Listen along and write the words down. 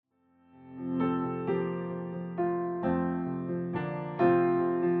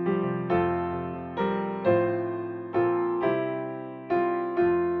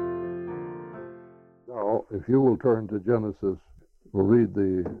If you will turn to Genesis, we'll read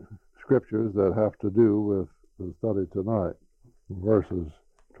the scriptures that have to do with the study tonight, verses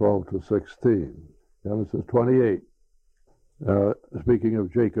 12 to 16. Genesis 28, speaking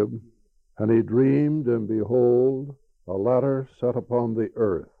of Jacob, and he dreamed, and behold, a ladder set upon the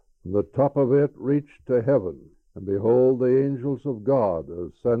earth, and the top of it reached to heaven, and behold, the angels of God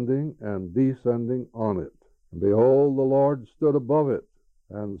ascending and descending on it. And behold, the Lord stood above it,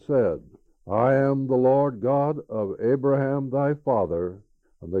 and said, I am the Lord God of Abraham thy father,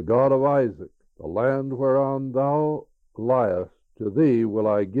 and the God of Isaac. The land whereon thou liest, to thee will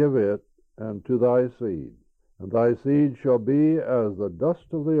I give it, and to thy seed. And thy seed shall be as the dust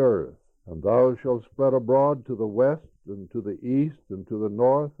of the earth, and thou shalt spread abroad to the west, and to the east, and to the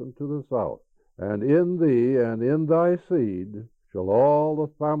north, and to the south. And in thee and in thy seed shall all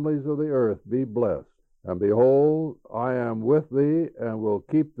the families of the earth be blessed. And behold, I am with thee, and will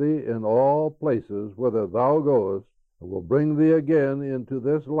keep thee in all places whither thou goest, and will bring thee again into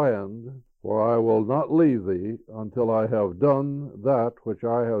this land, for I will not leave thee until I have done that which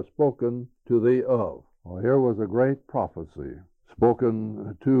I have spoken to thee of. Well, here was a great prophecy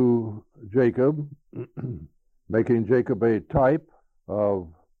spoken to Jacob, making Jacob a type of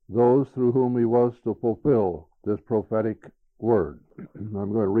those through whom he was to fulfill this prophetic word. I'm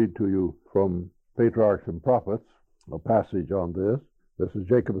going to read to you from Patriarchs and Prophets, a passage on this. This is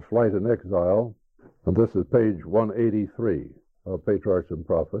Jacob's flight in exile, and this is page 183 of Patriarchs and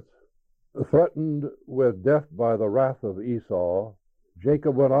Prophets. Threatened with death by the wrath of Esau,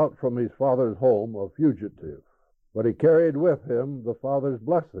 Jacob went out from his father's home a fugitive, but he carried with him the father's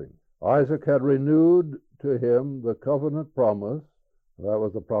blessing. Isaac had renewed to him the covenant promise. That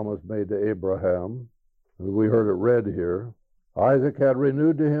was the promise made to Abraham. We heard it read here. Isaac had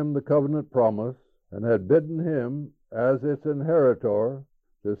renewed to him the covenant promise, and had bidden him, as its inheritor,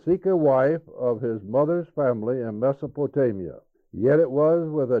 to seek a wife of his mother's family in Mesopotamia. Yet it was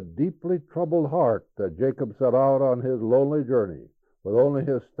with a deeply troubled heart that Jacob set out on his lonely journey. With only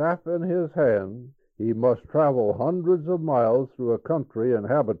his staff in his hand, he must travel hundreds of miles through a country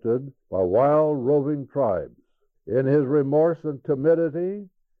inhabited by wild roving tribes. In his remorse and timidity,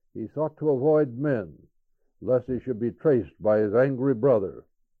 he sought to avoid men, lest he should be traced by his angry brother.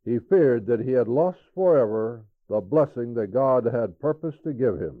 He feared that he had lost forever the blessing that God had purposed to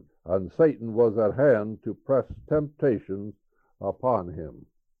give him, and Satan was at hand to press temptations upon him.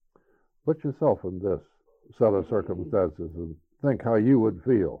 Put yourself in this set of circumstances and think how you would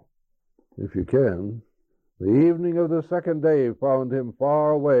feel. If you can, the evening of the second day found him far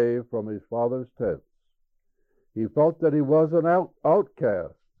away from his father's tent. He felt that he was an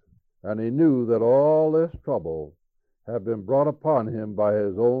outcast, and he knew that all this trouble had been brought upon him by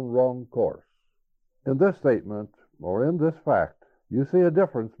his own wrong course. In this statement, or in this fact, you see a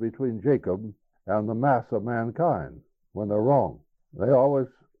difference between Jacob and the mass of mankind when they're wrong. They always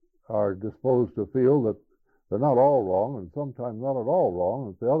are disposed to feel that they're not all wrong, and sometimes not at all wrong,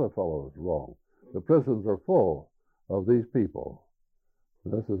 and the other fellow is wrong. The prisons are full of these people.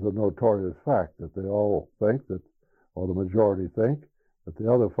 This is a notorious fact that they all think that, or the majority think, that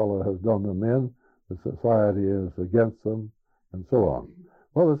the other fellow has done them in, the society is against them, and so on.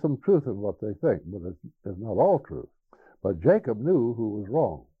 Well, there's some truth in what they think, but it's not all truth. But Jacob knew who was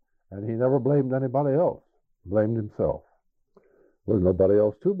wrong, and he never blamed anybody else. Blamed himself. There was nobody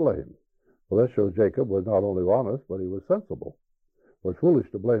else to blame. Well, that shows Jacob was not only honest, but he was sensible. It was foolish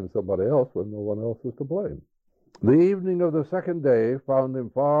to blame somebody else when no one else is to blame. The evening of the second day found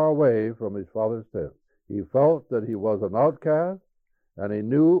him far away from his father's tent. He felt that he was an outcast, and he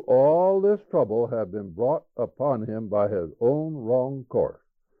knew all this trouble had been brought upon him by his own wrong course.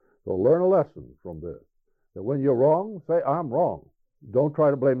 So learn a lesson from this, that when you're wrong, say, I'm wrong. Don't try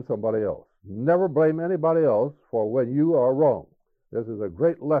to blame somebody else. Never blame anybody else for when you are wrong. This is a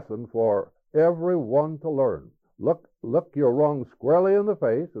great lesson for everyone to learn. Look your wrong squarely in the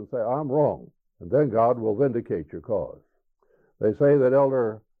face and say, I'm wrong. And then God will vindicate your cause. They say that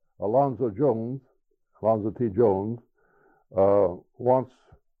Elder Alonzo T. Jones, once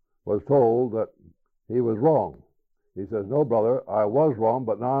was told that he was wrong. He says, no, brother, I was wrong,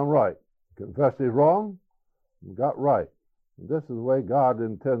 but now I'm right. Confessed he's wrong, and got right. And this is the way God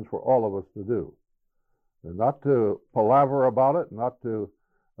intends for all of us to do. And not to palaver about it, not to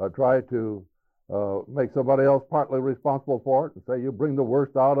try to make somebody else partly responsible for it and say, you bring the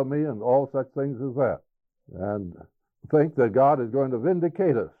worst out of me and all such things as that. And think that God is going to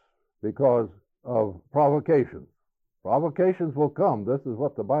vindicate us because of provocations. Provocations will come. This is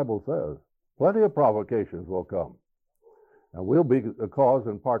what the Bible says. Plenty of provocations will come. And we'll be the cause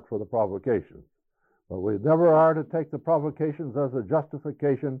in part for the provocations. But we never are to take the provocations as a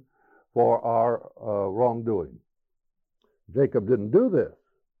justification for our wrongdoing. Jacob didn't do this,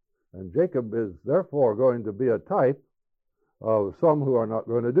 and Jacob is therefore going to be a type of some who are not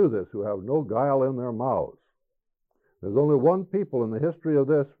going to do this, who have no guile in their mouths. There's only one people in the history of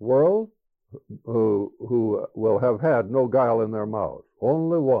this world who will have had no guile in their mouths.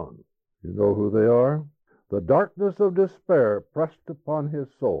 Only one. You know who they are? The darkness of despair pressed upon his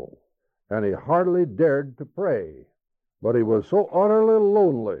soul, and he hardly dared to pray. But he was so utterly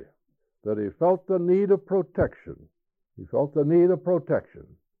lonely that he felt the need of protection. He felt the need of protection.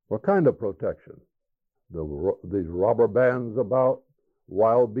 What kind of protection? These robber bands about,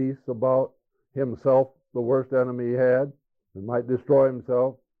 wild beasts about, himself, the worst enemy he had, and might destroy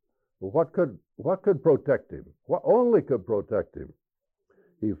himself. But what could protect him? What only could protect him?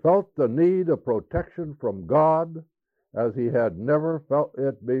 He felt the need of protection from God as he had never felt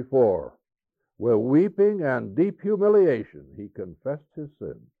it before. With weeping and deep humiliation, he confessed his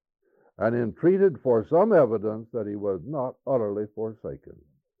sin and entreated for some evidence that he was not utterly forsaken.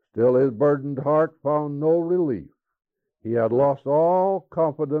 Still his burdened heart found no relief. He had lost all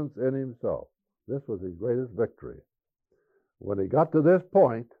confidence in himself. This was his greatest victory. When he got to this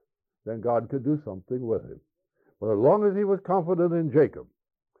point, then God could do something with him. But as long as he was confident in Jacob,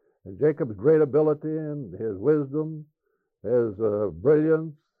 and Jacob's great ability and his wisdom, his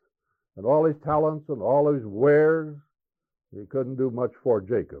brilliance, and all his talents and all his wares, he couldn't do much for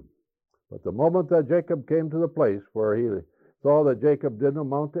Jacob. But the moment that Jacob came to the place where he saw that Jacob didn't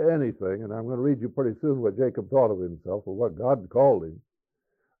amount to anything, and I'm going to read you pretty soon what Jacob thought of himself or what God called him,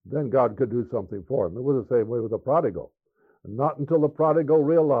 then God could do something for him. It was the same way with the prodigal. Not until the prodigal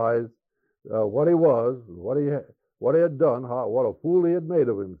realized what he was, what he had done, what a fool he had made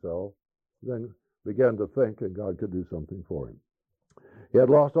of himself, then began to think, and God could do something for him. He had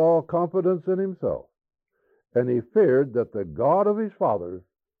lost all confidence in himself, and he feared that the God of his fathers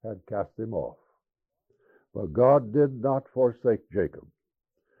had cast him off. But God did not forsake Jacob.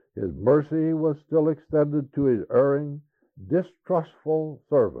 His mercy was still extended to his erring, distrustful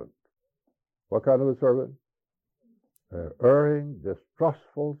servant. What kind of a servant? An erring,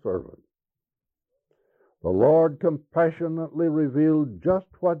 distrustful servant. The Lord compassionately revealed just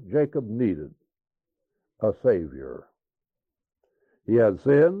what Jacob needed, a Savior. He had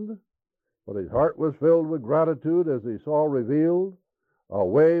sinned, but his heart was filled with gratitude as he saw revealed a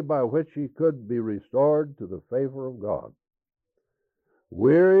way by which he could be restored to the favor of God.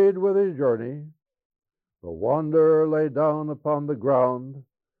 Wearied with his journey, the wanderer lay down upon the ground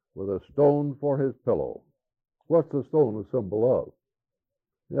with a stone for his pillow. What's the stone a symbol of?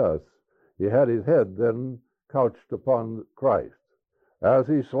 Yes, he had his head then couched upon Christ. As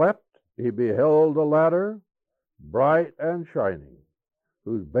he slept, he beheld a ladder, bright and shining,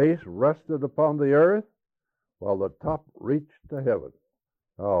 whose base rested upon the earth, while the top reached to heaven.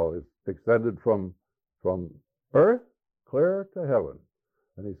 Oh, it's extended from earth clear to heaven,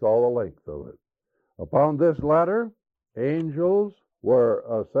 and he saw the length of it. Upon this ladder, angels were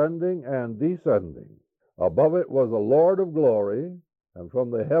ascending and descending. Above it was the Lord of glory, and from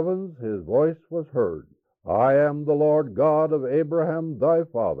the heavens his voice was heard. I am the Lord God of Abraham thy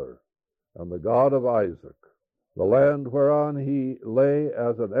father, and the God of Isaac. The land whereon he lay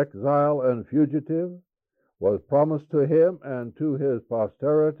as an exile and fugitive was promised to him and to his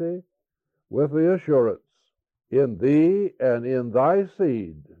posterity with the assurance, in thee and in thy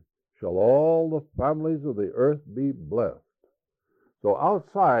seed shall all the families of the earth be blessed. So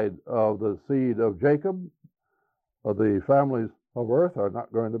outside of the seed of Jacob, the families of earth are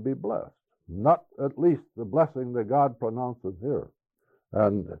not going to be blessed. Not at least the blessing that God pronounces here.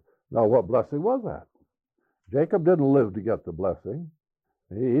 And now what blessing was that? Jacob didn't live to get the blessing.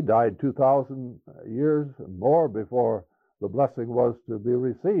 He died 2,000 years more before the blessing was to be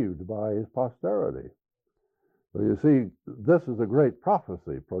received by his posterity. So you see, this is a great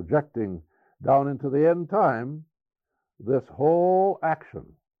prophecy projecting down into the end time this whole action.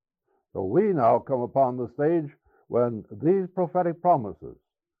 So we now come upon the stage when these prophetic promises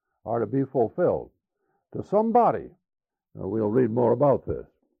are to be fulfilled to somebody. Now, we'll read more about this.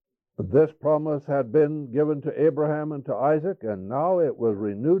 This promise had been given to Abraham and to Isaac, and now it was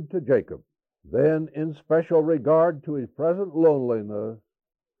renewed to Jacob. Then, in special regard to his present loneliness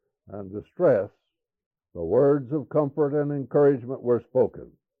and distress, the words of comfort and encouragement were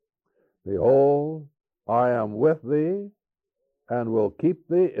spoken. Behold, I am with thee, and will keep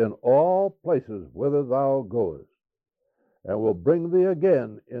thee in all places whither thou goest, and will bring thee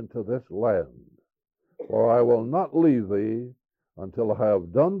again into this land. For I will not leave thee until I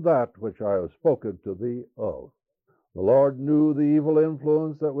have done that which I have spoken to thee of. The Lord knew the evil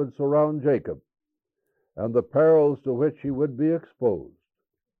influence that would surround Jacob, and the perils to which he would be exposed.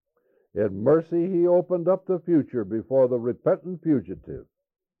 In mercy he opened up the future before the repentant fugitive,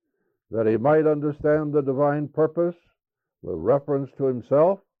 that he might understand the divine purpose with reference to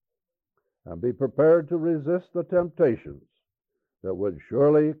himself and be prepared to resist the temptations that would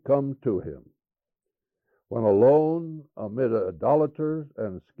surely come to him. When alone amid idolaters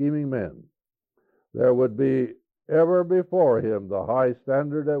and scheming men, there would be ever before him the high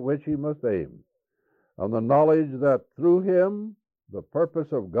standard at which he must aim, and the knowledge that through him the purpose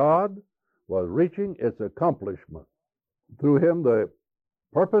of God was reaching its accomplishment. Through him the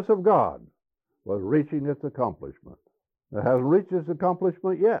purpose of God was reaching its accomplishment. It hasn't reached its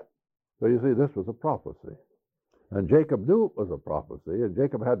accomplishment yet. So you see, this was a prophecy. And Jacob knew it was a prophecy, and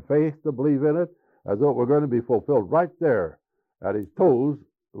Jacob had faith to believe in it as though it were going to be fulfilled right there at his toes,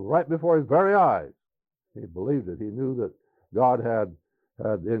 right before his very eyes. He believed it. He knew that God had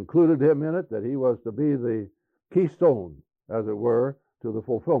included him in it, that he was to be the keystone, as it were, to the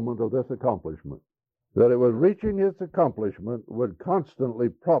fulfillment of this accomplishment. That it was reaching its accomplishment would constantly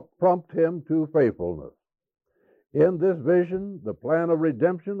prompt him to faithfulness. In this vision, the plan of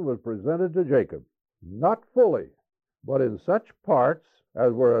redemption was presented to Jacob, not fully, but in such parts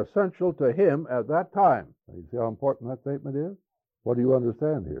as were essential to him at that time. You see how important that statement is? What do you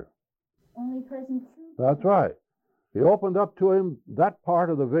understand here? Only present truth. That's right. He opened up to him that part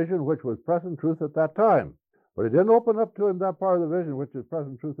of the vision which was present truth at that time. But he didn't open up to him that part of the vision which is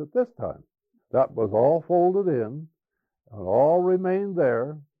present truth at this time. That was all folded in and all remained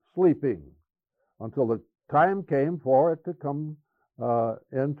there, sleeping, until the time came for it to come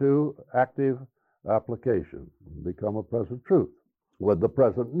into active application, become a present truth. With the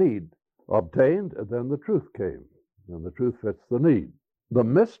present need obtained, then the truth came, and the truth fits the need. The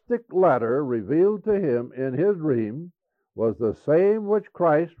mystic ladder revealed to him in his dream was the same which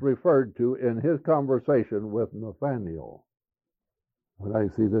Christ referred to in his conversation with Nathanael. And I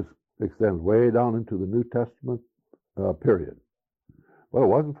see this extends way down into the New Testament period. Well, it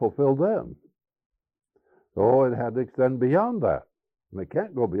wasn't fulfilled then. So it had to extend beyond that. And it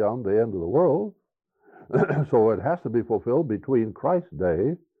can't go beyond the end of the world. So it has to be fulfilled between Christ's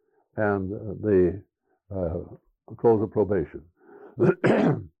day and the close of probation.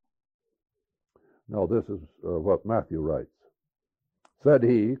 Now, this is what Matthew writes. Said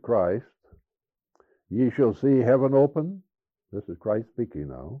he, Christ, ye shall see heaven open. This is Christ speaking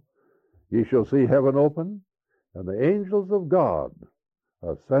now. Ye shall see heaven open, and the angels of God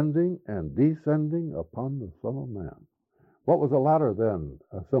ascending and descending upon the Son of Man. What was the ladder then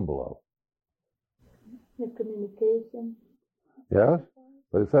a symbol of? The communication. Yes,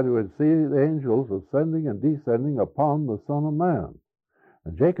 but it said he would see the angels ascending and descending upon the Son of Man.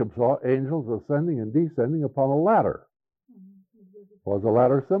 And Jacob saw angels ascending and descending upon a ladder. What was the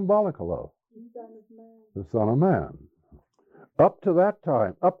ladder symbolical of? The Son of Man. Up to that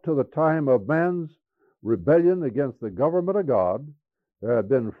time, up to the time of man's rebellion against the government of God, there had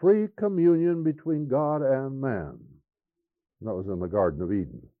been free communion between God and man. That was in the Garden of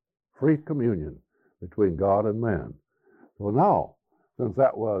Eden. Free communion between God and man. So now, since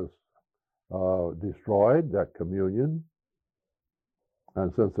that was destroyed, that communion,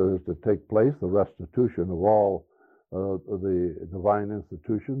 and since there is to take place the restitution of all the divine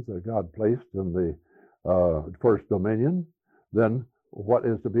institutions that God placed in the first dominion, then what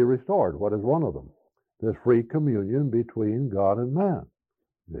is to be restored? What is one of them? This free communion between God and man.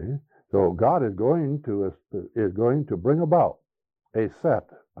 See? So God is going to bring about a set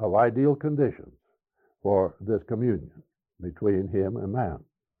of ideal conditions for this communion between him and man.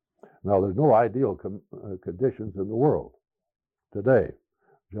 Now, there's no ideal conditions in the world today,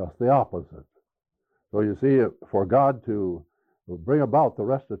 just the opposite. So you see, for God to bring about the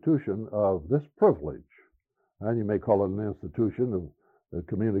restitution of this privilege, and you may call it an institution of the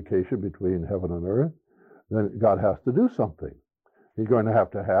communication between heaven and earth, then God has to do something. He's going to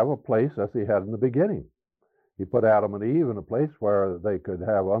have a place as he had in the beginning. He put Adam and Eve in a place where they could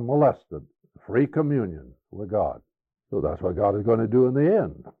have unmolested, free communion with God. So that's what God is going to do in the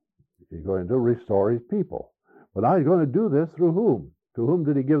end. He's going to restore his people. But now he's going to do this through whom? To whom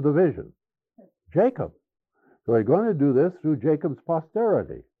did he give the vision? Jacob. So he's going to do this through Jacob's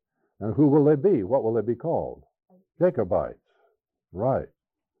posterity. And who will they be? What will they be called? Jacobites. Right.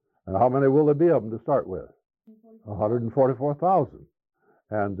 And how many will there be of them to start with? 144,000.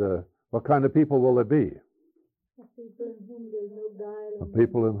 And what kind of people will they be? People in whom there's no guile. The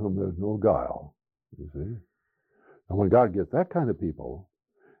people in whom there's no guile. You see? And when God gets that kind of people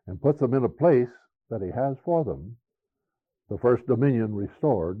and puts them in a place that he has for them, the first dominion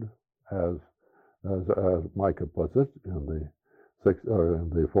restored, as Micah puts it in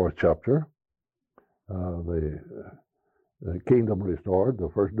the 4th chapter, the kingdom restored, the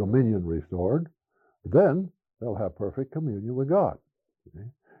first dominion restored, then they'll have perfect communion with God.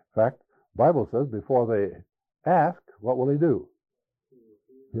 In fact, the Bible says before they ask, what will he do?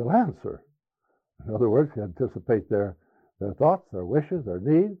 He'll answer. In other words, he anticipates their thoughts, their wishes, their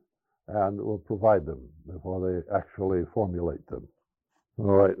needs, and will provide them before they actually formulate them. All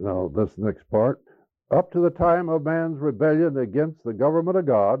right, now this next part. Up to the time of man's rebellion against the government of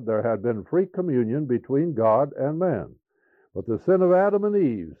God, there had been free communion between God and man. But the sin of Adam and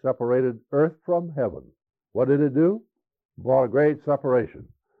Eve separated earth from heaven. What did it do? Brought a great separation.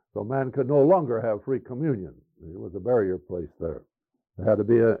 So man could no longer have free communion. There was a barrier placed there. There had to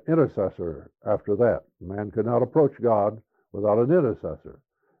be an intercessor after that. Man could not approach God without an intercessor.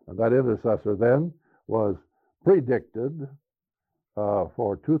 And that intercessor then was predicted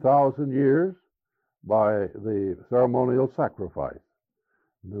for 2,000 years by the ceremonial sacrifice.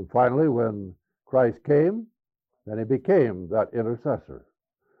 And then finally, when Christ came, then he became that intercessor.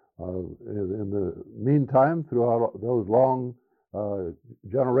 In the meantime, throughout those long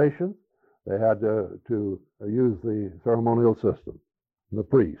generations, they had to use the ceremonial system, the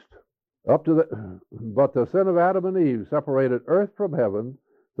priest. But the sin of Adam and Eve separated earth from heaven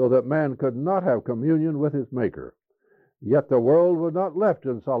so that man could not have communion with his Maker. Yet the world was not left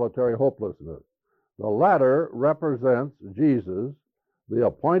in solitary hopelessness. The latter represents Jesus, the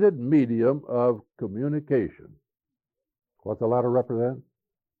appointed medium of communication. What the latter represents?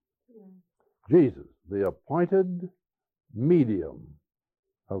 Jesus, the appointed medium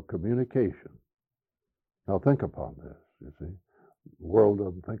of communication. Now think upon this, you see. The world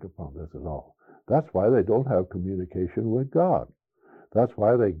doesn't think upon this at all. That's why they don't have communication with God. That's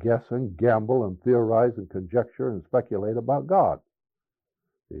why they guess and gamble and theorize and conjecture and speculate about God.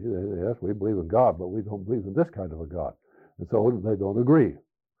 See, yes, we believe in God, but we don't believe in this kind of a God. And so they don't agree.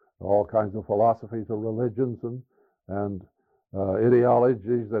 All kinds of philosophies of religions and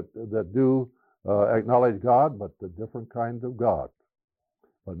ideologies that do acknowledge God, but the different kinds of God.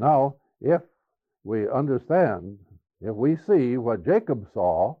 But now, if we understand, if we see what Jacob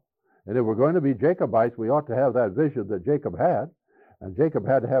saw, and if we're going to be Jacobites, we ought to have that vision that Jacob had, and Jacob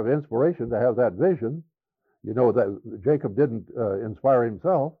had to have inspiration to have that vision. You know that Jacob didn't inspire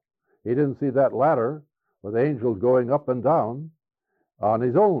himself. He didn't see that ladder with angels going up and down on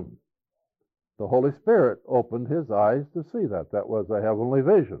his own. The Holy Spirit opened his eyes to see that. That was a heavenly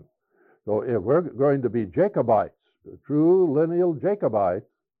vision. So if we're going to be Jacobites, true lineal Jacobites,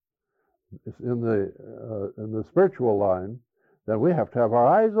 in the spiritual line, then we have to have our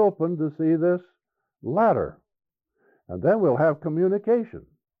eyes open to see this ladder. And then we'll have communication.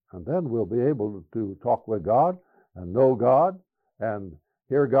 And then we'll be able to talk with God and know God and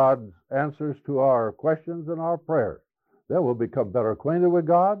hear God's answers to our questions and our prayers. Then we'll become better acquainted with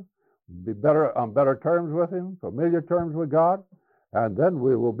God, be better on better terms with Him, familiar terms with God, and then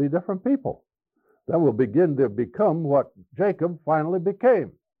we will be different people. Then we'll begin to become what Jacob finally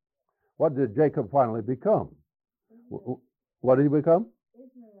became. What did Jacob finally become? What did he become?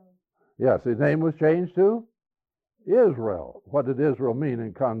 Israel. Yes, his name was changed to Israel. What did Israel mean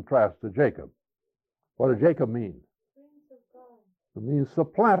in contrast to Jacob? What did Jacob mean? Prince of God. It means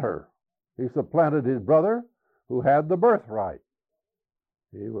supplanter. He supplanted his brother who had the birthright.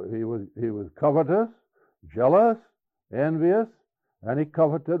 He was covetous, jealous, envious, and he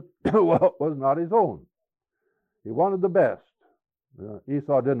coveted what was not his own. He wanted the best.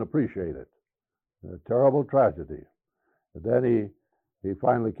 Esau didn't appreciate it. A terrible tragedy. But then he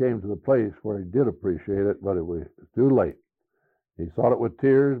finally came to the place where he did appreciate it, but it was too late. He sought it with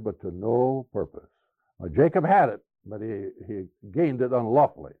tears, but to no purpose. Jacob had it, but he gained it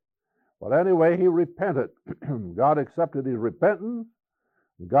unlawfully. But anyway, he repented. God accepted his repentance.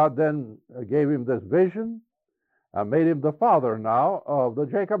 God then gave him this vision and made him the father now of the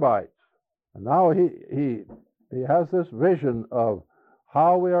Jacobites. And now he has this vision of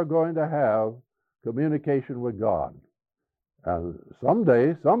how we are going to have communication with God. And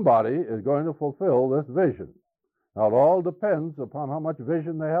someday, somebody is going to fulfill this vision. Now, it all depends upon how much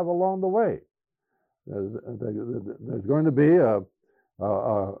vision they have along the way. There's going to be a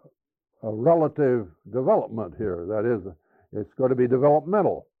relative development here. That is, it's going to be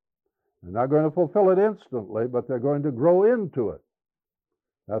developmental. They're not going to fulfill it instantly, but they're going to grow into it.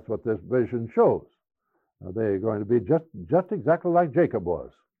 That's what this vision shows. They're going to be just exactly like Jacob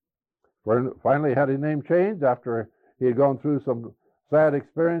was. Finally had his name changed after he had gone through some sad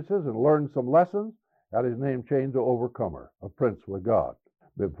experiences and learned some lessons, had his name changed to Overcomer, a prince with God.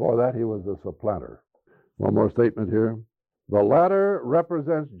 Before that, he was a supplanter. One more statement here. The latter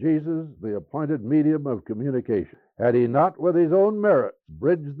represents Jesus, the appointed medium of communication. Had he not, with his own merit,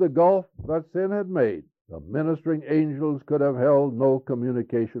 bridged the gulf that sin had made, The ministering angels could have held no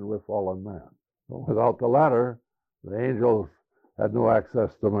communication with fallen man. So without the ladder, the angels had no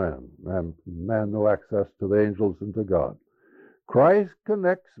access to man, and man no access to the angels and to God. Christ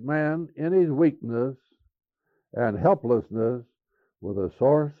connects man in his weakness and helplessness with a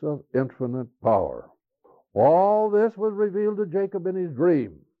source of infinite power. All this was revealed to Jacob in his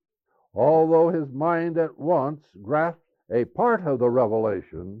dream. Although his mind at once grasped a part of the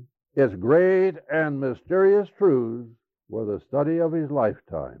revelation, its great and mysterious truths were the study of his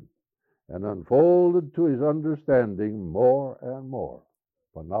lifetime and unfolded to his understanding more and more,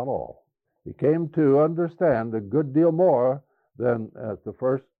 but not all. He came to understand a good deal more than at the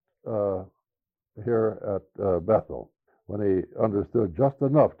first here at Bethel, when he understood just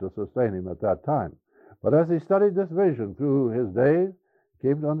enough to sustain him at that time. But as he studied this vision through his days, he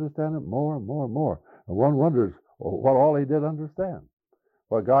came to understand it more and more and more. And one wonders what all he did understand,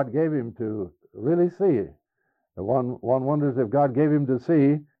 what God gave him to really see. And one wonders if God gave him to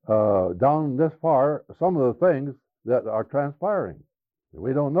see down this far some of the things that are transpiring.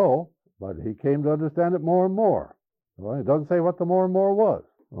 We don't know, but he came to understand it more and more. Well, it doesn't say what the more and more was.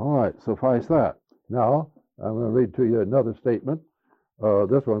 All right, suffice that. Now, I'm going to read to you another statement.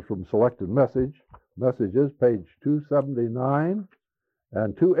 This one's from Selected Messages, page 279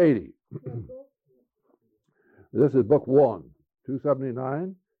 and 280. This is book 1,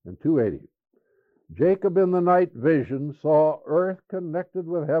 279 and 280. Jacob in the night vision saw earth connected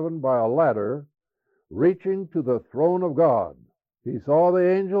with heaven by a ladder reaching to the throne of God. He saw the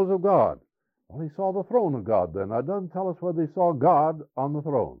angels of God. Well, he saw the throne of God then. It doesn't tell us whether he saw God on the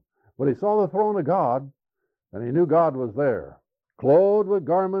throne. But he saw the throne of God, and he knew God was there, clothed with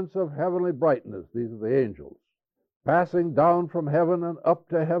garments of heavenly brightness. These are the angels, passing down from heaven and up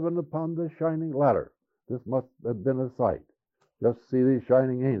to heaven upon the shining ladder. This must have been a sight. Just see these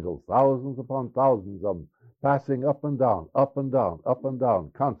shining angels, thousands upon thousands of them, passing up and down, up and down, up and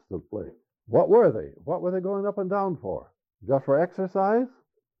down, constantly. What were they? What were they going up and down for? Just for exercise?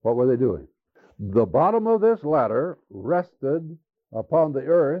 What were they doing? The bottom of this ladder rested upon the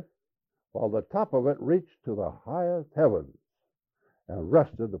earth, while the top of it reached to the highest heavens and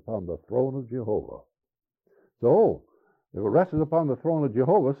rested upon the throne of Jehovah. So, if it rested upon the throne of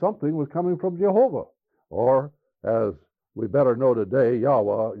Jehovah, something was coming from Jehovah. Or, as we better know today,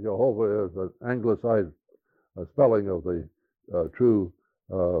 Yahweh, Jehovah is an anglicized spelling of the true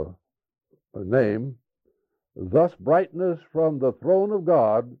name. Thus brightness from the throne of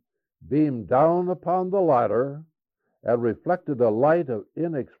God beamed down upon the ladder and reflected a light of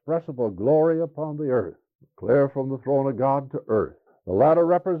inexpressible glory upon the earth, clear from the throne of God to earth. The ladder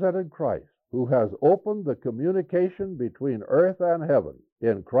represented Christ, who has opened the communication between earth and heaven.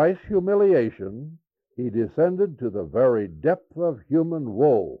 In Christ's humiliation, he descended to the very depth of human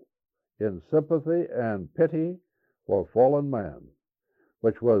woe in sympathy and pity for fallen man,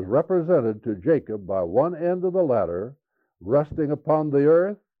 which was represented to Jacob by one end of the ladder resting upon the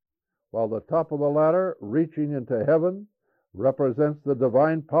earth, while the top of the ladder, reaching into heaven, represents the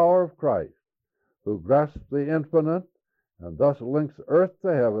divine power of Christ, who grasps the infinite and thus links earth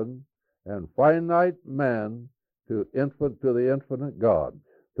to heaven and finite man to the infinite God.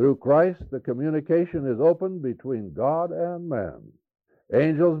 Through Christ, the communication is opened between God and man.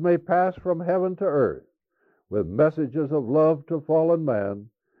 Angels may pass from heaven to earth with messages of love to fallen man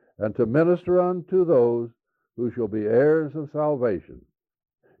and to minister unto those who shall be heirs of salvation.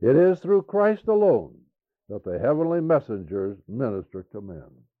 It is through Christ alone that the heavenly messengers minister to men.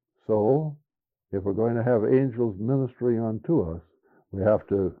 So, if we're going to have angels ministering unto us, we have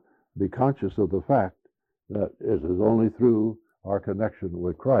to be conscious of the fact that it is only through our connection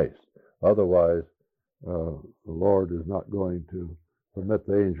with Christ. Otherwise, the Lord is not going to permit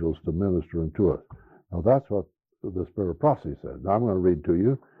the angels to minister unto us. Now, that's what the Spirit of prophecy says. Now, I'm going to read to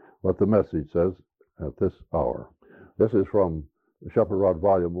you what the message says at this hour. This is from Shepherd Rod,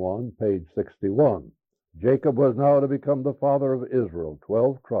 Volume 1, page 61. Jacob was now to become the father of Israel,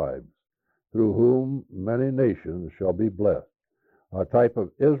 12 tribes, through whom many nations shall be blessed. A type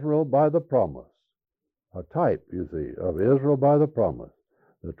of Israel by the promise. A type, you see, of Israel by the promise.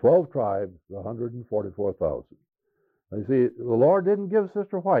 The 12 tribes, the 144,000. You see, the Lord didn't give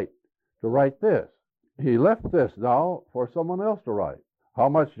Sister White to write this. He left this now for someone else to write. How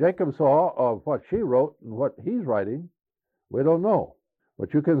much Jacob saw of what she wrote and what he's writing, we don't know.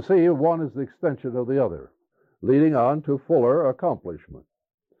 But you can see one is the extension of the other, leading on to fuller accomplishment.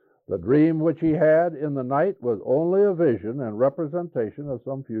 The dream which he had in the night was only a vision and representation of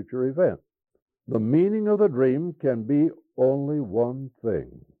some future event. The meaning of the dream can be only one thing.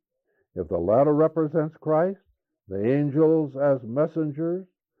 If the latter represents Christ, the angels as messengers,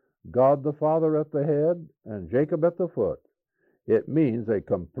 God the Father at the head and Jacob at the foot. It means a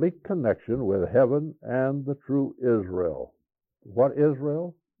complete connection with heaven and the true Israel. What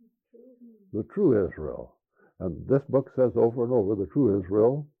Israel? The true Israel. And this book says over and over, the true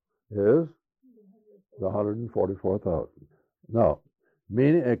Israel is the 144,000. Now,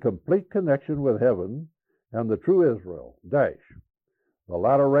 meaning a complete connection with heaven and the true Israel, dash. The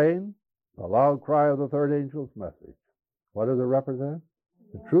latter rain, the loud cry of the third angel's message. What does it represent?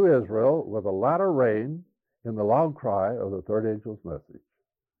 The true Israel with the latter rain in the loud cry of the third angel's message.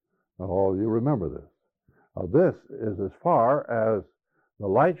 Now, all of you remember this. Now, this is as far as the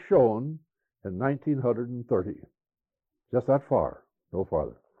light shone in 1930. Just that far, no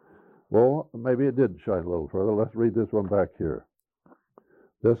farther. Well, maybe it did shine a little further. Let's read this one back here.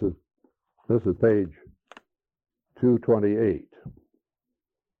 This is page 228.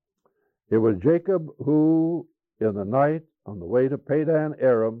 It was Jacob who, in the night on the way to Padan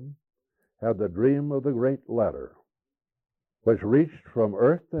Aram, had the dream of the great ladder, which reached from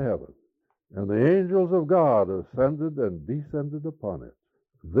earth to heaven, and the angels of God ascended and descended upon it.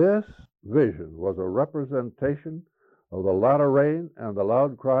 This vision was a representation of the latter rain and the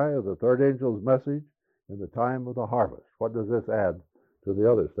loud cry of the third angel's message in the time of the harvest. What does this add to the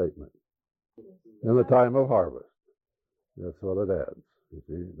other statement? In the time of harvest. That's what it adds. You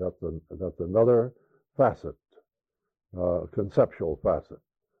see, that's another facet, conceptual facet,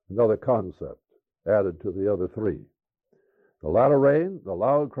 another concept added to the other three. The latter rain, the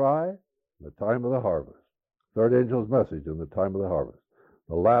loud cry, the time of the harvest. Third angel's message in the time of the harvest.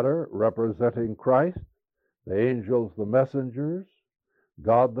 The latter representing Christ, the angels the messengers,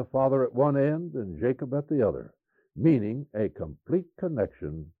 God the Father at one end and Jacob at the other, meaning a complete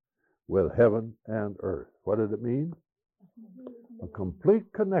connection with heaven and earth. What did it mean? A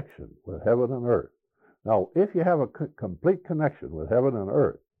complete connection with heaven and earth. Now, if you have a complete connection with heaven and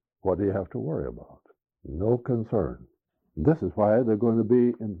earth, what do you have to worry about? No concern. This is why they're going to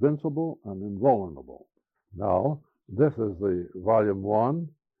be invincible and invulnerable. Now, this is the volume 1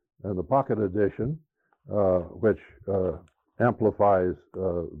 and the pocket edition, which amplifies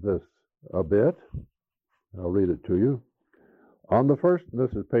this a bit. I'll read it to you. On the first,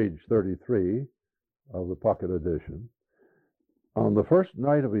 this is page 33 of the pocket edition. On the first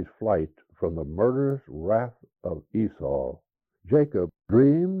night of his flight from the murderous wrath of Esau, Jacob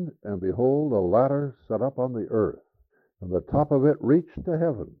dreamed, and behold, a ladder set up on the earth, and the top of it reached to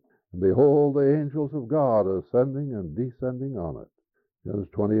heaven. And behold, the angels of God ascending and descending on it. Genesis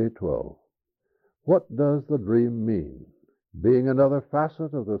 28:12. What does the dream mean? Being another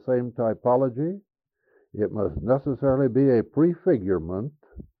facet of the same typology, it must necessarily be a prefigurement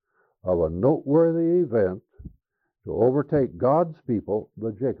of a noteworthy event to overtake God's people,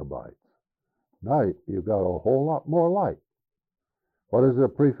 the Jacobites. Now you've got a whole lot more light. What is it a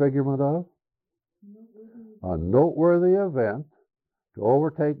prefigurement of? A noteworthy event to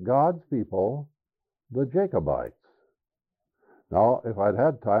overtake God's people, the Jacobites. Now, if I'd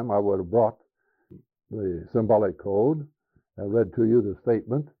had time, I would have brought the symbolic code and read to you the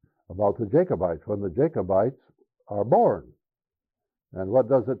statement about the Jacobites, when the Jacobites are born. And what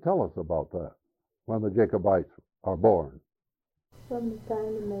does it tell us about that, when the Jacobites are born? From the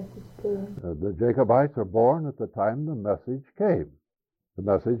time the message came. The Jacobites are born at the time the message came. The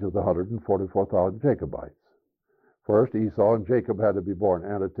message of the 144,000 Jacobites. First, Esau and Jacob had to be born,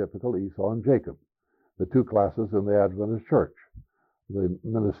 antitypical Esau and Jacob, the two classes in the Adventist church, the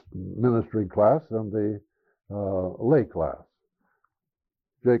ministry class and the lay class.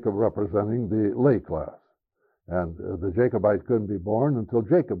 Jacob representing the lay class. And the Jacobites couldn't be born until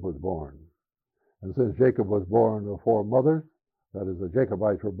Jacob was born. And since Jacob was born of 4 mothers, that is, the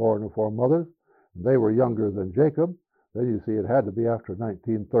Jacobites were born of 4 mothers, and they were younger than Jacob, then you see it had to be after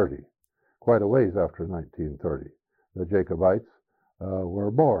 1930, quite a ways after 1930. The Jacobites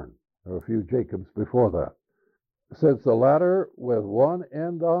were born. There were a few Jacobs before that. Since the latter, with one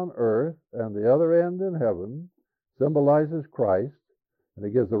end on earth and the other end in heaven, symbolizes Christ, and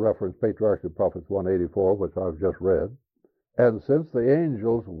it gives the reference, Patriarchs and Prophets 184, which I've just read, and since the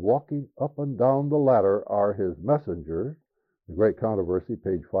angels walking up and down the ladder are his messengers, the Great Controversy,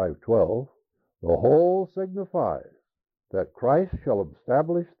 page 512, the whole signifies that Christ shall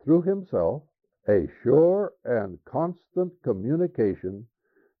establish through himself a sure and constant communication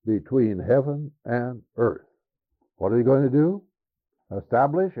between heaven and earth. What are you going to do?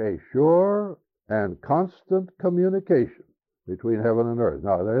 Establish a sure and constant communication between heaven and earth.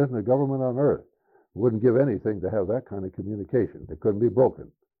 Now, there isn't a government on earth who wouldn't give anything to have that kind of communication. It couldn't be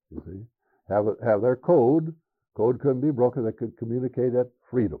broken, you see. Have their code. Code couldn't be broken. They could communicate at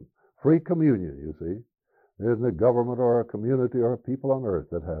freedom. Free communion, you see. isn't a government or a community or a people on earth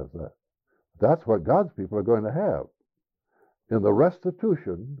that has that. That's what God's people are going to have in the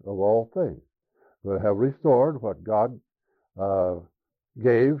restitution of all things. They have restored what God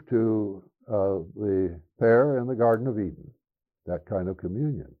gave to the pair in the Garden of Eden, that kind of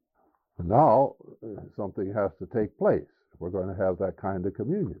communion. And now something has to take place if we're going to have that kind of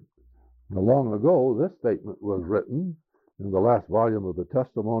communion. Now, long ago, this statement was written in the last volume of the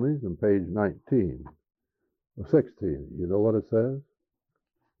Testimonies in page 19, or 16. You know what it says?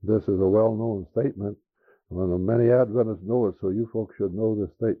 This is a well-known statement. Many Adventists know it, so you folks should know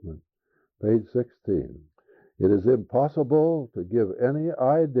this statement. Page 16. It is impossible to give any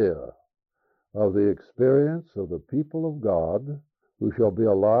idea of the experience of the people of God who shall be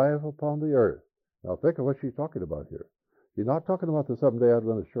alive upon the earth. Now think of what she's talking about here. She's not talking about the Seventh-day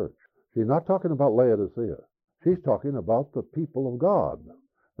Adventist Church. She's not talking about Laodicea. She's talking about the people of God.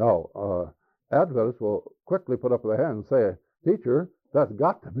 Now, Adventists will quickly put up their hand and say, "Teacher, that's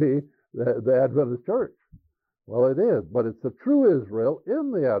got to be the Adventist Church." Well, it is, but it's the true Israel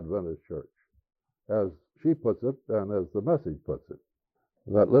in the Adventist Church, as she puts it and as the message puts it.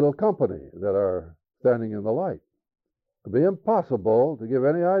 That little company that are standing in the light. It would be impossible to give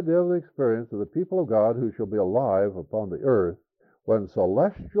any idea of the experience of the people of God who shall be alive upon the earth when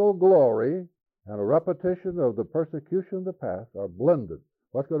celestial glory and a repetition of the persecution of the past are blended.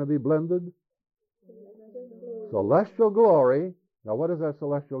 What's going to be blended? Celestial glory. Now, what is that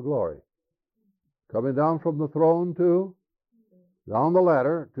celestial glory? Coming down from the throne to, down the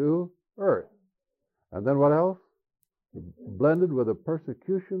ladder to earth. And then what else? Blended with the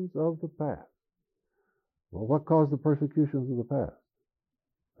persecutions of the past. Well, what caused the persecutions of the past?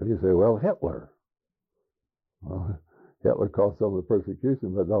 And you say, well, Hitler. Well, Hitler caused some of the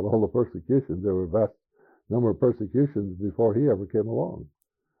persecution, but not all the persecutions. There were a vast number of persecutions before he ever came along.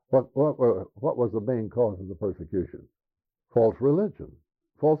 What was the main cause of the persecution? False religion.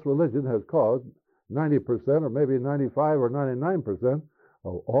 False religion has caused 90% or maybe 95 or 99%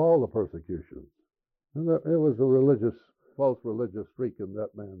 of all the persecutions. And it was a false religious streak in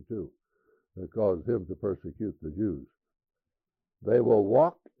that man too that caused him to persecute the Jews. They will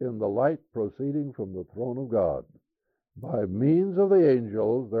walk in the light proceeding from the throne of God. By means of the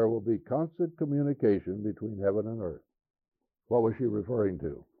angels, there will be constant communication between heaven and earth. What was she referring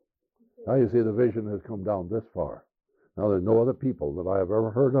to? Now you see the vision has come down this far. Now there's no other people that I have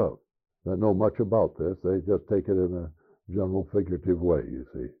ever heard of that know much about this. They just take it in a general figurative way, you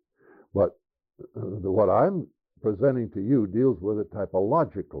see. But what I'm presenting to you deals with it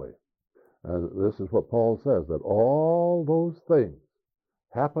typologically. And this is what Paul says, that all those things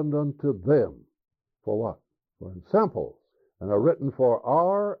happened unto them. For what? For samples, and are written for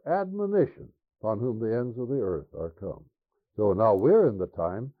our admonition, upon whom the ends of the earth are come. So now we're in the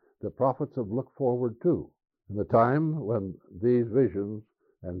time the prophets have looked forward to, in the time when these visions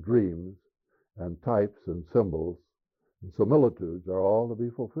and dreams and types and symbols and similitudes are all to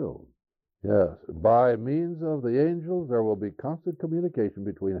be fulfilled. Yes, by means of the angels there will be constant communication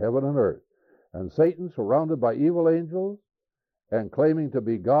between heaven and earth. And Satan, surrounded by evil angels and claiming to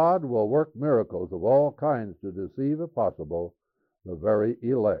be God, will work miracles of all kinds to deceive, if possible, the very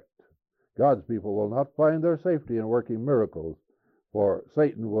elect. God's people will not find their safety in working miracles, for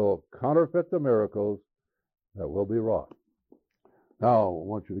Satan will counterfeit the miracles that will be wrought. Now, I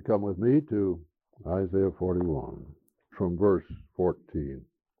want you to come with me to Isaiah 41, from verse 14.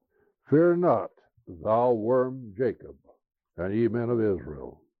 Fear not, thou worm Jacob, and ye men of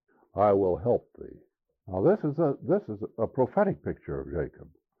Israel, I will help thee. Now this is a prophetic picture of Jacob.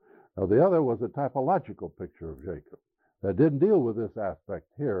 Now the other was a typological picture of Jacob that didn't deal with this aspect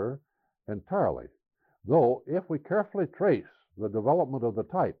here entirely. Though if we carefully trace the development of the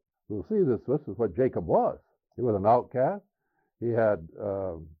type, we'll see this is what Jacob was. He was an outcast. He had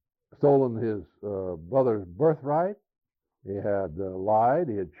stolen his brother's birthright. He had lied.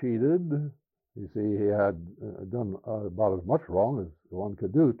 He had cheated. You see, he had done about as much wrong as one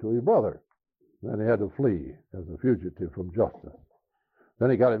could do to his brother. Then he had to flee as a fugitive from justice.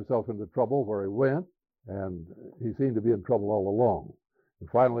 Then he got himself into trouble where he went, and he seemed to be in trouble all along. And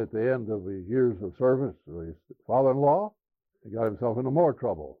finally, at the end of his years of service to his father-in-law, he got himself into more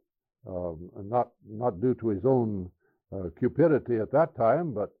trouble. And not due to his own cupidity at that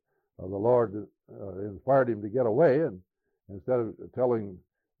time, but the Lord inspired him to get away, and instead of telling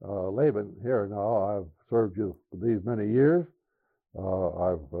Laban, here now, I've served you for these many years.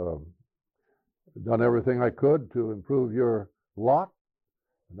 I've done everything I could to improve your lot,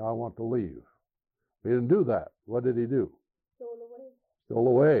 and now I want to leave. He didn't do that. What did he do? Stole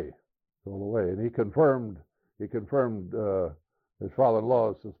away. And he confirmed his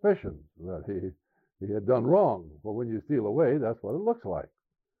father-in-law's suspicions that He had done wrong. For when you steal away, that's what it looks like.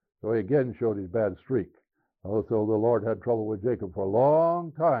 So he again showed his bad streak. Also, the Lord had trouble with Jacob for a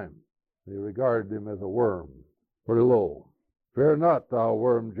long time. He regarded him as a worm, pretty low. Fear not, thou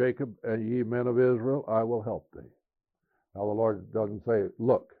worm Jacob, and ye men of Israel, I will help thee. Now the Lord doesn't say,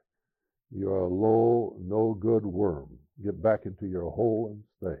 look, you're a low, no good worm. Get back into your hole and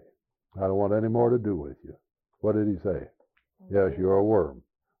stay. I don't want any more to do with you. What did he say? Yes, you're a worm,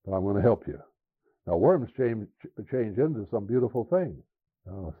 but I'm going to help you. Now worms change into some beautiful things.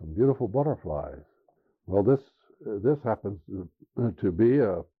 Some beautiful butterflies. Well, this happens to be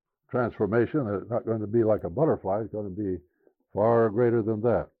a transformation. It's not going to be like a butterfly. It's going to be far greater than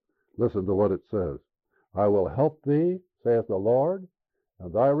that. Listen to what it says. I will help thee, saith the Lord,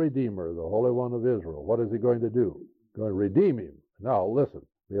 and thy Redeemer, the Holy One of Israel. What is he going to do? He's going to redeem him. Now listen.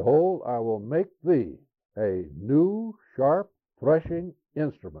 Behold, I will make thee a new, sharp, threshing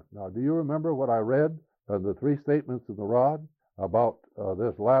instrument. Now, do you remember what I read in the three statements in the rod about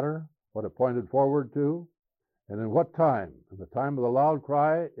this ladder, what it pointed forward to? And in what time? In the time of the loud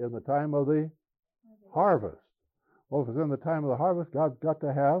cry, in the time of the harvest. Well, if it's in the time of the harvest, God's got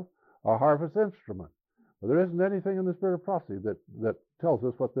to have a harvest instrument. But there isn't anything in the spirit of prophecy that tells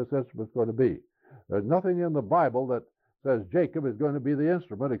us what this instrument's going to be. There's nothing in the Bible that says Jacob is going to be the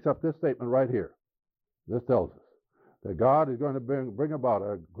instrument except this statement right here. This tells us that God is going to bring about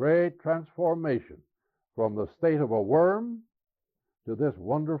a great transformation from the state of a worm to this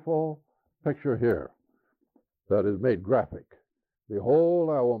wonderful picture here that is made graphic. Behold,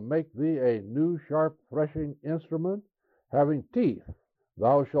 I will make thee a new sharp threshing instrument, having teeth.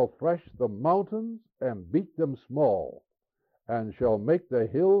 Thou shalt thresh the mountains and beat them small, and shall make the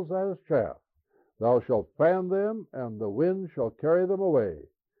hills as chaff. Thou shalt fan them, and the wind shall carry them away,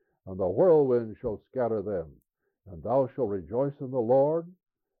 and the whirlwind shall scatter them. And thou shalt rejoice in the Lord,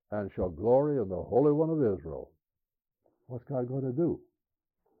 and shalt glory in the Holy One of Israel. What's God going to do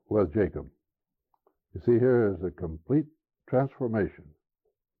with Jacob? You see, here is a complete transformation,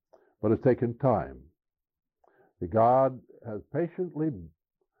 but it's taken time. God has patiently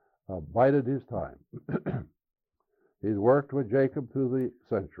bided his time. He's worked with Jacob through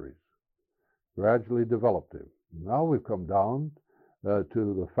the centuries, gradually developed him. Now we've come down to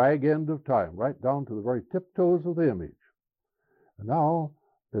the fag end of time, right down to the very tiptoes of the image. And now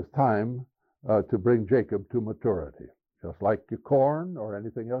it's time to bring Jacob to maturity, just like your corn or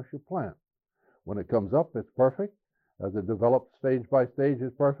anything else you plant. When it comes up, it's perfect. As it develops stage by stage,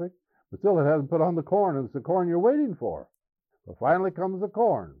 it's perfect. But still, it hasn't put on the corn, and it's the corn you're waiting for. But finally comes the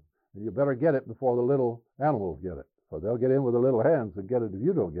corn, and you better get it before the little animals get it. So they'll get in with their little hands and get it if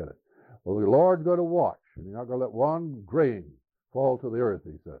you don't get it. Well, the Lord's going to watch, and he's not going to let one grain fall to the earth,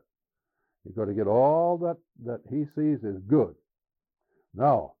 he says. He's going to get all that he sees is good.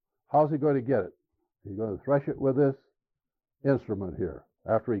 Now, how's he going to get it? He's going to thresh it with this instrument here,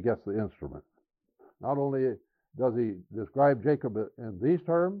 after he gets the instrument. Not only does he describe Jacob in these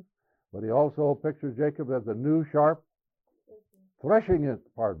terms, but he also pictures Jacob as a new, sharp threshing it.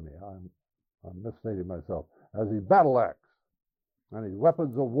 Pardon me, I'm misstating myself. As his battle axe and his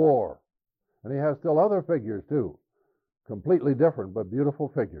weapons of war. And he has still other figures too, completely different but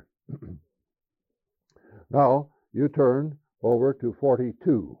beautiful figures. Now, you turn over to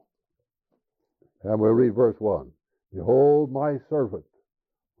 42, and we'll read verse 1. Behold my servant,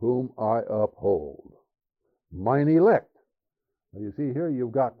 whom I uphold, mine elect. Now you see here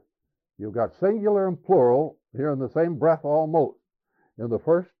you've got singular and plural here in the same breath almost. In the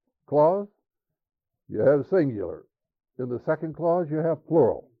first clause, you have singular. In the second clause, you have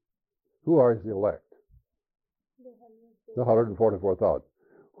plural. Who are his elect? The 144,000.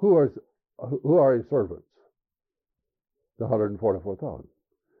 Who are his servants? The 144,000.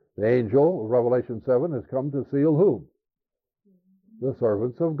 The angel of Revelation 7 has come to seal whom? The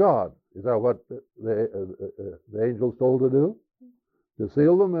servants of God. Is that what the angel's told to do? To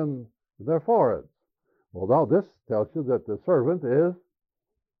seal them in their foreheads. Well, now this tells you that the servant is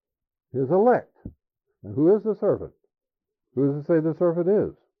his elect. And who is the servant? Who does it say the servant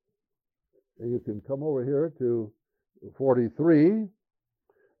is? And you can come over here to 43,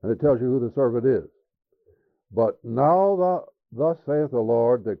 and it tells you who the servant is. But now thus saith the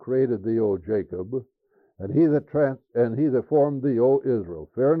Lord that created thee, O Jacob, and he that formed thee, O Israel.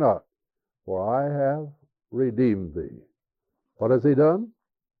 Fear not, for I have redeemed thee. What has he done?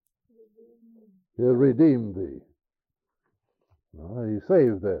 He has redeemed thee. Well, he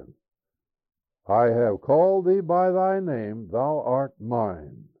saved them. I have called thee by thy name, thou art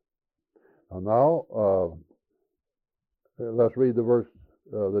mine. And now, let's read the verse,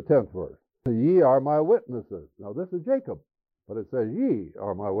 the 10th verse. Ye are my witnesses. Now this is Jacob, but it says ye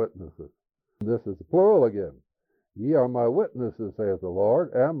are my witnesses. This is the plural again. Ye are my witnesses, saith the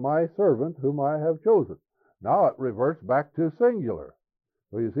Lord, and my servant whom I have chosen. Now it reverts back to singular.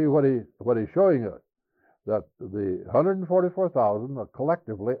 So you see what he's showing us, that the 144,000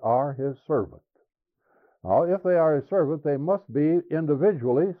 collectively are his servants. Now, if they are his servant, they must be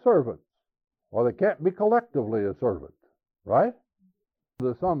individually servants, or they can't be collectively a servant, right?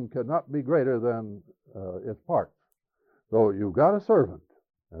 The sum cannot be greater than its parts. So you've got a servant.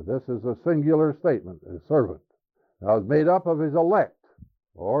 And this is a singular statement, a servant. Now it's made up of his elect,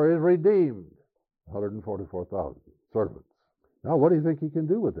 or his redeemed, 144,000 servants. Now what do you think he can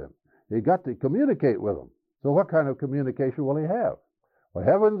do with them? He got to communicate with them. So what kind of communication will he have? Well,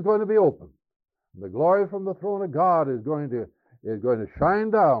 heaven's going to be open. The glory from the throne of God is going to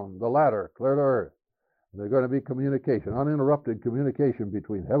shine down the ladder clear to earth. There's going to be communication, uninterrupted communication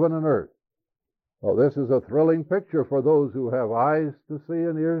between heaven and earth. Oh, this is a thrilling picture for those who have eyes to see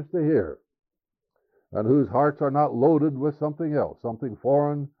and ears to hear, and whose hearts are not loaded with something else, something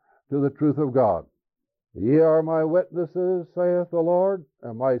foreign to the truth of God. Ye are my witnesses, saith the Lord,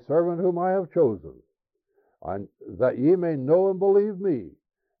 and my servant whom I have chosen, that ye may know and believe me,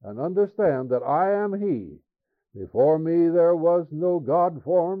 and understand that I am he. Before me there was no God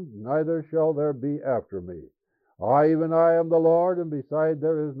formed, neither shall there be after me. Even I am the Lord, and beside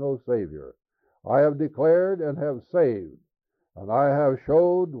there is no Savior. I have declared and have saved, and I have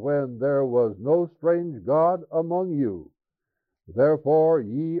showed when there was no strange God among you. Therefore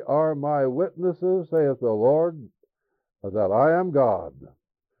ye are my witnesses, saith the Lord, that I am God.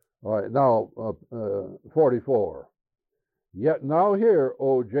 All right, now 44. Yet now hear,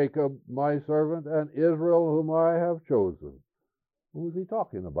 O Jacob, my servant, and Israel, whom I have chosen. Who is he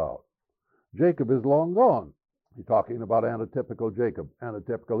talking about? Jacob is long gone. He's talking about antitypical Jacob,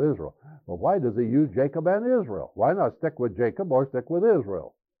 antitypical Israel. Well, why does he use Jacob and Israel? Why not stick with Jacob or stick with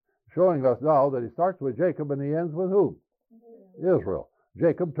Israel? Showing us now that he starts with Jacob and he ends with whom? Israel.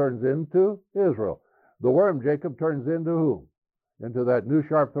 Jacob turns into Israel. The worm Jacob turns into whom? Into that new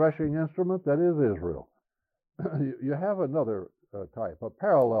sharp threshing instrument that is Israel. You have another type, a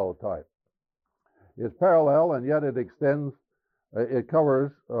parallel type. It's parallel, and yet it extends. It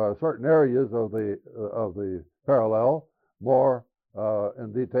covers certain areas of the parallel more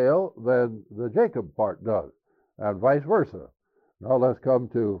in detail than the Jacob part does, and vice versa. Now let's come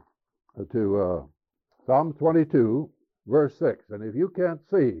to Psalm 22, verse 6. And if you can't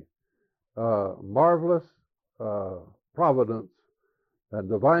see marvelous providence and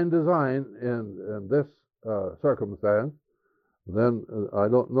divine design in this circumstance, then I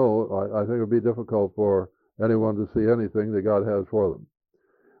don't know. I think it would be difficult for anyone to see anything that God has for them.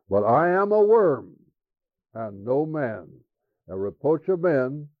 But I am a worm and no man, a reproach of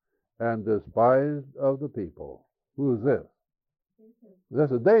men and despised of the people. Who is this? This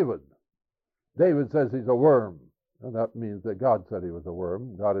is David. David says he's a worm, and that means that God said he was a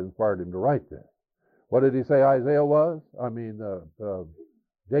worm. God inspired him to write this. What did he say Isaiah was?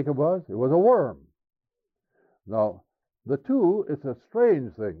 Jacob was? It was a worm. Now, the two, it's a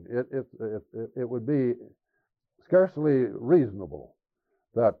strange thing. It would be scarcely reasonable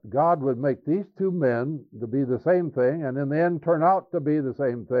that God would make these two men to be the same thing, and in the end turn out to be the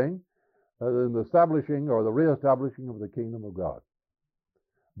same thing in the establishing or the reestablishing of the kingdom of God.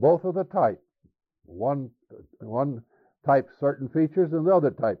 Both are the type. One types certain features, and the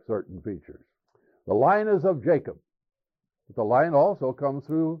other types certain features. The line is of Jacob, but the line also comes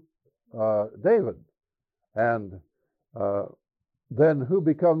through David. And then who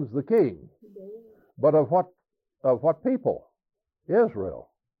becomes the king? But of what people?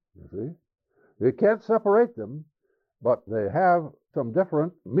 Israel. You see, you can't separate them, but they have some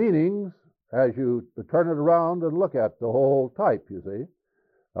different meanings as you turn it around and look at the whole type. You see,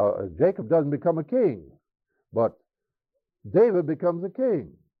 Jacob doesn't become a king, but David becomes a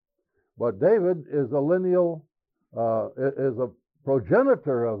king. But David is a lineal, is a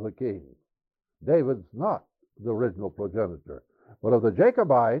progenitor of the king. David's not the original progenitor. But of the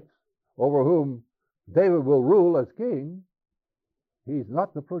Jacobites, over whom David will rule as king, he's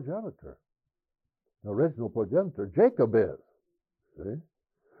not the progenitor. The original progenitor, Jacob is. See?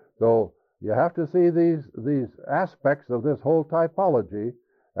 So you have to see these aspects of this whole typology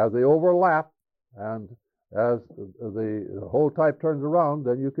as they overlap, and as the whole type turns around,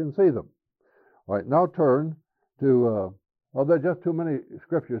 then you can see them. All right, now turn to there are just too many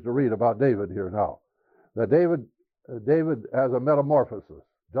scriptures to read about David here now. That David has a metamorphosis,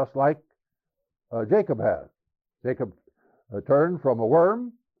 just like Jacob has. Jacob turned from a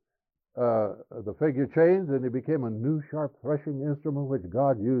worm, the figure changed, and he became a new sharp threshing instrument which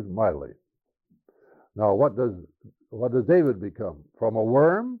God used mightily. Now, what does David become? From a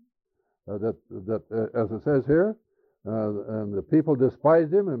worm, as it says here, and the people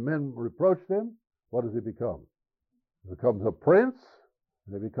despised him and men reproached him. What does he become? He becomes a prince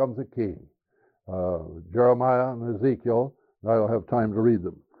and he becomes a king. Jeremiah and Ezekiel, I don't have time to read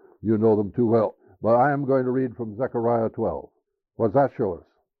them. You know them too well. But I am going to read from Zechariah 12. What does that show us?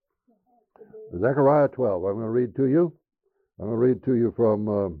 Zechariah 12. I'm going to read to you. I'm going to read to you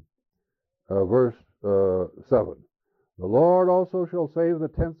from verse 7. The Lord also shall save the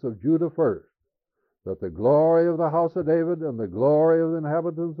tents of Judah first, that the glory of the house of David and the glory of the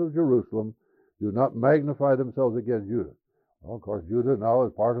inhabitants of Jerusalem do not magnify themselves against Judah. Well, of course, Judah now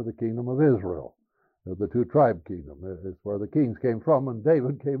is part of the kingdom of Israel, the two-tribe kingdom. It's where the kings came from, and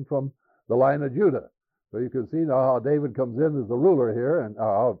David came from the line of Judah. So you can see now how David comes in as the ruler here, and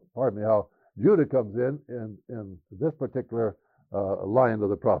how Judah comes in this particular line of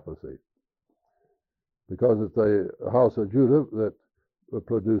the prophecy, because it's the house of Judah that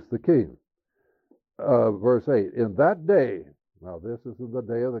produced the king. Verse 8, in that day, now this is the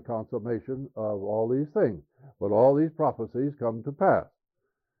day of the consummation of all these things, but all these prophecies come to pass,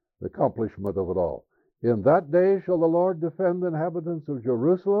 the accomplishment of it all. In that day shall the Lord defend the inhabitants of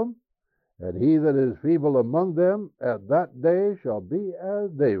Jerusalem, and he that is feeble among them at that day shall be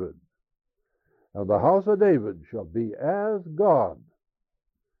as David, and the house of David shall be as God,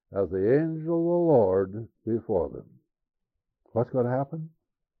 as the angel of the Lord before them. What's going to happen?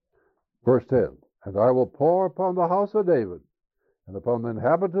 Verse 10, and I will pour upon the house of David and upon the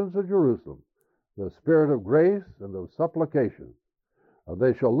inhabitants of Jerusalem the spirit of grace and of supplication, and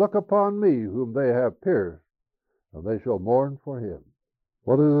they shall look upon me whom they have pierced, and they shall mourn for him.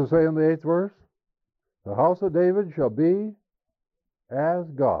 What does it say in the 8th verse? The house of David shall be as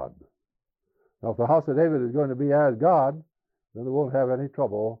God. Now, if the house of David is going to be as God, then they won't have any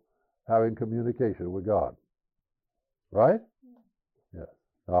trouble having communication with God. Right? Yes.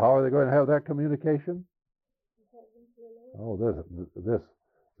 Now, how are they going to have that communication? Oh,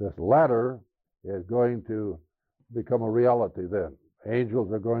 this ladder is going to become a reality then.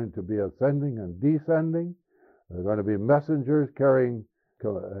 Angels are going to be ascending and descending. There are going to be messengers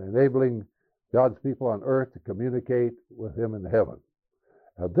enabling God's people on earth to communicate with him in heaven.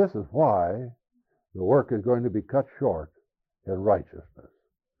 And this is why the work is going to be cut short in righteousness.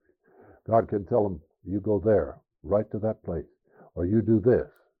 God can tell them, you go there, right to that place, or you do this.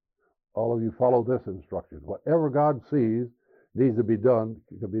 All of you follow this instruction. Whatever God sees needs to be done,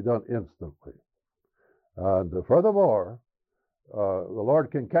 can be done instantly. And furthermore, the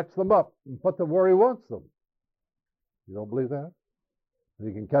Lord can catch them up and put them where he wants them. You don't believe that?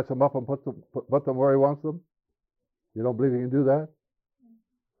 He can catch them up and put them where he wants them? You don't believe he can do that?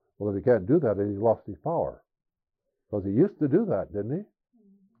 Well, if he can't do that, then he's lost his power. Because he used to do that, didn't he?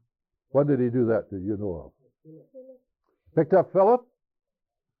 When did he do that, did you know of? Picked up Philip.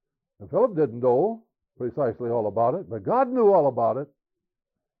 And Philip didn't know precisely all about it, but God knew all about it.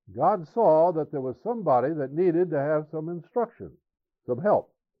 God saw that there was somebody that needed to have some instruction, some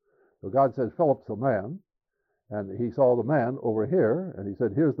help. So God says, Philip's the man. And he saw the man over here, and he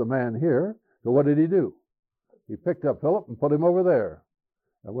said, here's the man here. So what did he do? He picked up Philip and put him over there.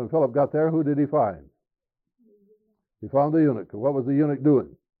 And when Philip got there, who did he find? He found the eunuch. And what was the eunuch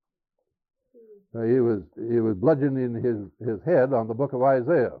doing? He was bludgeoning his head on the book of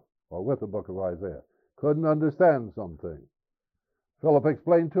Isaiah, or with the book of Isaiah. Couldn't understand something. Philip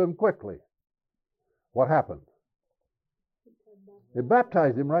explained to him quickly. What happened? He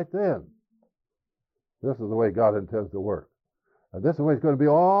baptized him right then. This is the way God intends to work. And this is the way it's going to be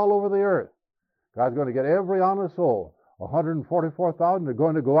all over the earth. God's going to get every honest soul. 144,000 are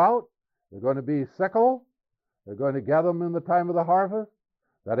going to go out. They're going to be sickle. They're going to gather them in the time of the harvest.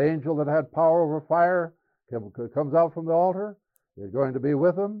 That angel that had power over fire comes out from the altar. Is going to be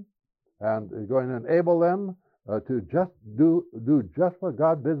with them, and is going to enable them to just do just what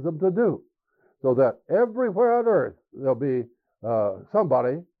God bids them to do. So that everywhere on earth there'll be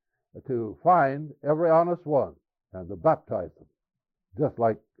somebody to find every honest one and to baptize them, just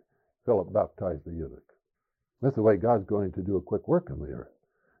like Philip baptized the eunuch. That's the way God's going to do a quick work in the earth.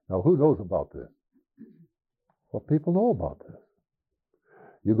 Now, who knows about this? Well, people know about this.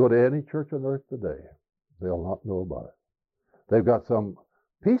 You go to any church on earth today, they'll not know about it. They've got some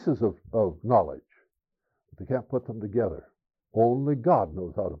pieces of knowledge, but they can't put them together. Only God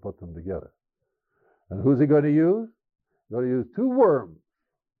knows how to put them together. And who's he going to use? He's going to use two worms,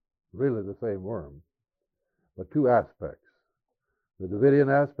 really the same worm, but two aspects. The Davidian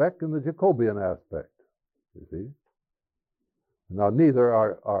aspect and the Jacobian aspect, you see. Now, neither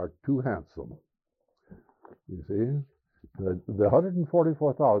are too handsome, you see. The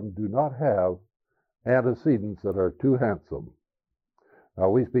 144,000 do not have antecedents that are too handsome. Now,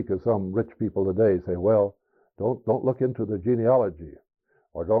 we speak of some rich people today, say, well, don't look into the genealogy,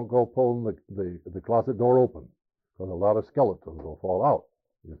 or don't go pulling the closet door open, because a lot of skeletons will fall out,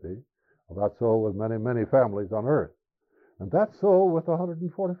 you see. Well, that's so with many, many families on earth. And that's so with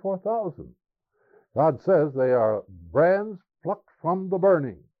 144,000. God says they are brands plucked from the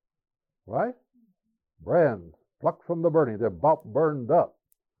burning, right? Brands plucked from the burning. They're about burned up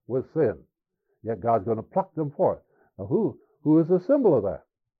with sin. Yet God's going to pluck them forth. Now, who is the symbol of that?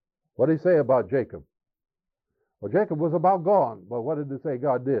 What did he say about Jacob? Well, Jacob was about gone, but what did it say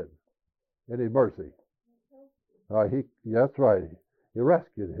God did in his mercy? That's right. He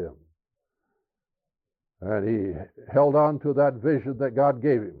rescued him. And he held on to that vision that God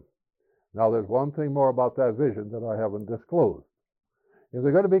gave him. Now, there's one thing more about that vision that I haven't disclosed. If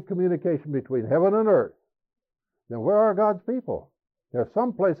there's going to be communication between heaven and earth, then where are God's people? There's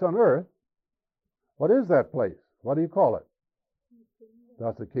some place on earth. What is that place? What do you call it?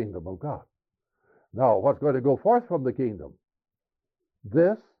 That's the kingdom of God. Now, what's going to go forth from the kingdom?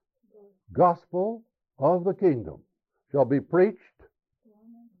 This gospel of the kingdom shall be preached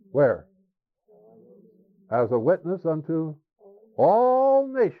where? As a witness unto all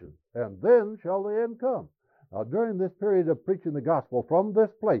nations, and then shall the end come. Now, during this period of preaching the gospel from this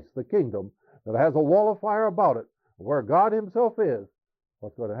place, the kingdom, that has a wall of fire about it, where God himself is,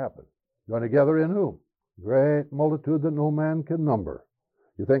 what's going to happen? Going to gather in whom? Great multitude that no man can number.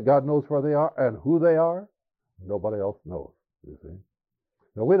 You think God knows where they are and who they are? Nobody else knows, you see.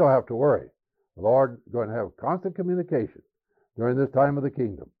 Now, we don't have to worry. The Lord is going to have constant communication during this time of the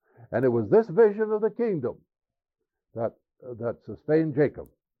kingdom. And it was this vision of the kingdom that sustained Jacob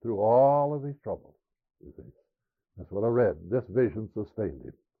through all of his troubles, you see. That's what I read. This vision sustained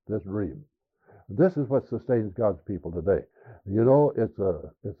him, this dream. This is what sustains God's people today. You know, it's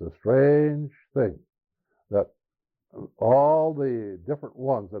a strange thing that all the different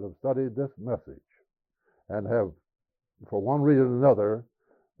ones that have studied this message and have, for one reason or another,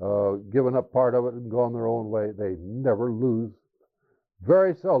 given up part of it and gone their own way, they never lose,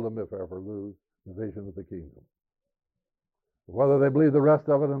 very seldom, if ever, lose the vision of the kingdom. Whether they believe the rest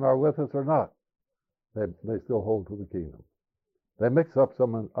of it and are with us or not, they still hold to the kingdom. They mix up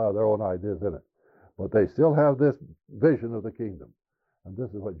some of their own ideas in it, but they still have this vision of the kingdom. And this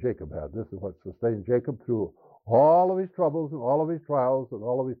is what Jacob had. This is what sustained Jacob through all of his troubles and all of his trials and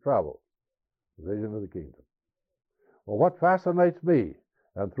all of his travels. The vision of the kingdom. Well, what fascinates me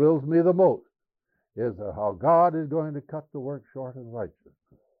and thrills me the most is how God is going to cut the work short in righteousness.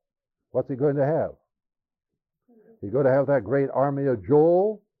 What's he going to have? He's going to have that great army of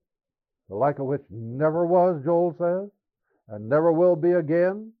Joel, the like of which never was, Joel says, and never will be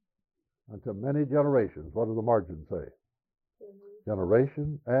again unto many generations. What do the margins say?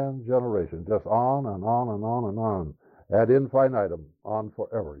 Generation and generation. Just on and on and on and on. Ad infinitum. On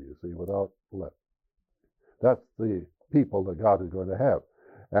forever, you see, without let. That's the people that God is going to have.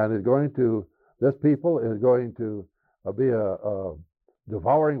 And this people is going to be a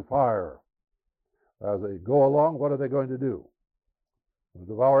devouring fire. As they go along, what are they going to do? They'll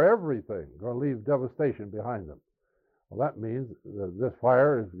devour everything. They're going to leave devastation behind them. Well, that means that this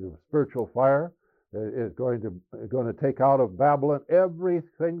fire is a spiritual fire. Is going to take out of Babylon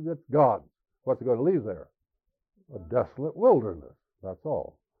everything that's God's. What's it going to leave there? A desolate wilderness. That's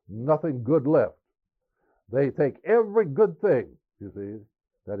all. Nothing good left. They take every good thing, you see,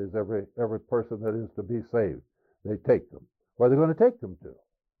 that is every person that is to be saved. They take them. Where are they going to take them to?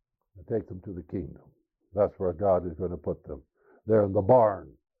 They take them to the kingdom. That's where God is going to put them. They're in the barn.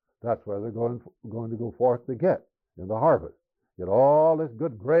 That's where they're going to go forth to get in the harvest. Get all this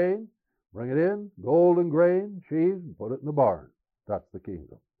good grain. Bring it in, golden grain, cheese, and put it in the barn. That's the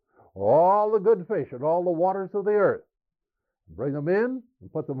kingdom. Or all the good fish and all the waters of the earth. Bring them in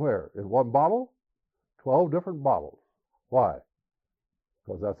and put them where? In one bottle? 12 different bottles. Why?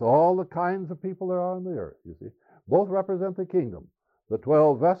 Because that's all the kinds of people there are on the earth, you see. Both represent the kingdom. The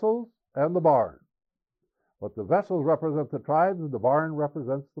 12 vessels and the barn. But the vessels represent the tribes and the barn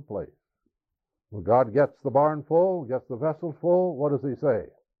represents the place. When God gets the barn full, gets the vessels full, what does he say?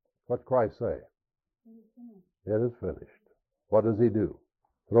 What's Christ say? It is finished. What does he do?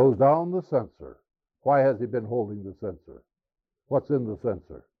 Throws down the censer. Why has he been holding the censer? What's in the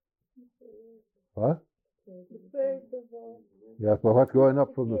censer? Huh? Yes, but what's going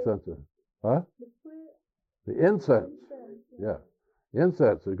up from the censer? Huh? The incense. Yeah.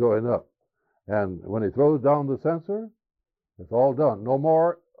 Incense is going up. And when he throws down the censer, it's all done. No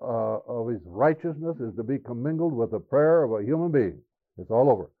more of his righteousness is to be commingled with the prayer of a human being. It's all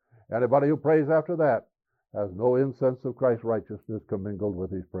over. Anybody who prays after that has no incense of Christ's righteousness commingled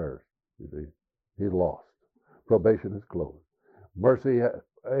with his prayers. You see, he's lost. Probation is closed. Mercy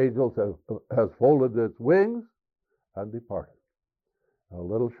angels has folded its wings and departed. A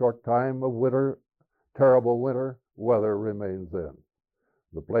little short time of winter, terrible winter weather remains then.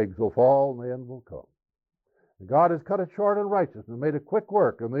 The plagues will fall and the end will come. And God has cut it short in righteousness and made a quick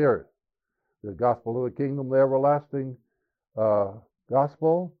work in the earth. The gospel of the kingdom, the everlasting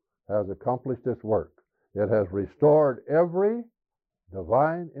gospel, has accomplished its work. It has restored every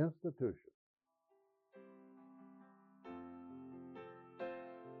divine institution.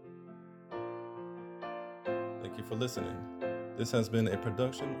 Thank you for listening. This has been a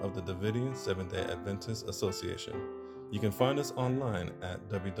production of the Davidian Seventh-day Adventist Association. You can find us online at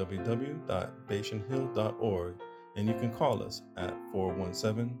www.bationhill.org, and you can call us at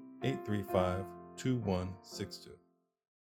 417-835-2162.